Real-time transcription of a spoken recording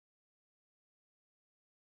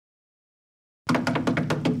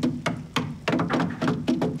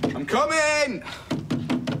Come in!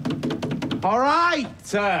 All right.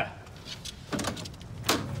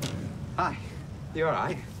 Hi. You all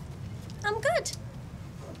right? I'm good.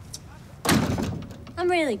 I'm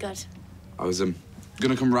really good. I was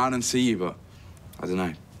gonna come round and see you, but I don't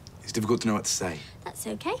know. It's difficult to know what to say. That's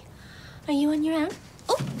okay. Are you on your own?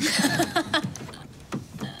 Oh.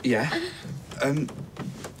 Yeah. Are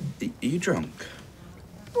you drunk?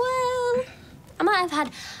 Well, I might have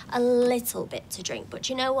had a little bit to drink, but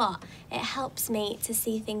you know what? It helps me to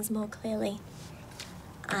see things more clearly.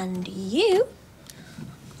 And you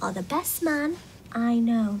are the best man I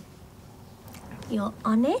know. You're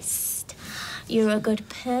honest. You're a good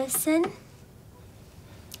person.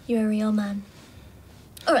 You're a real man.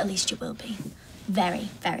 Or at least you will be. Very,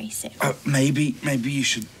 very soon. Maybe you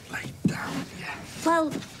should lay down, yeah.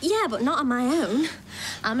 Well, yeah, but not on my own.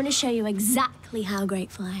 I'm going to show you exactly how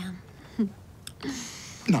grateful I am.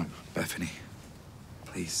 No, Bethany.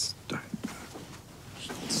 Please don't.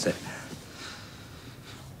 Just sit.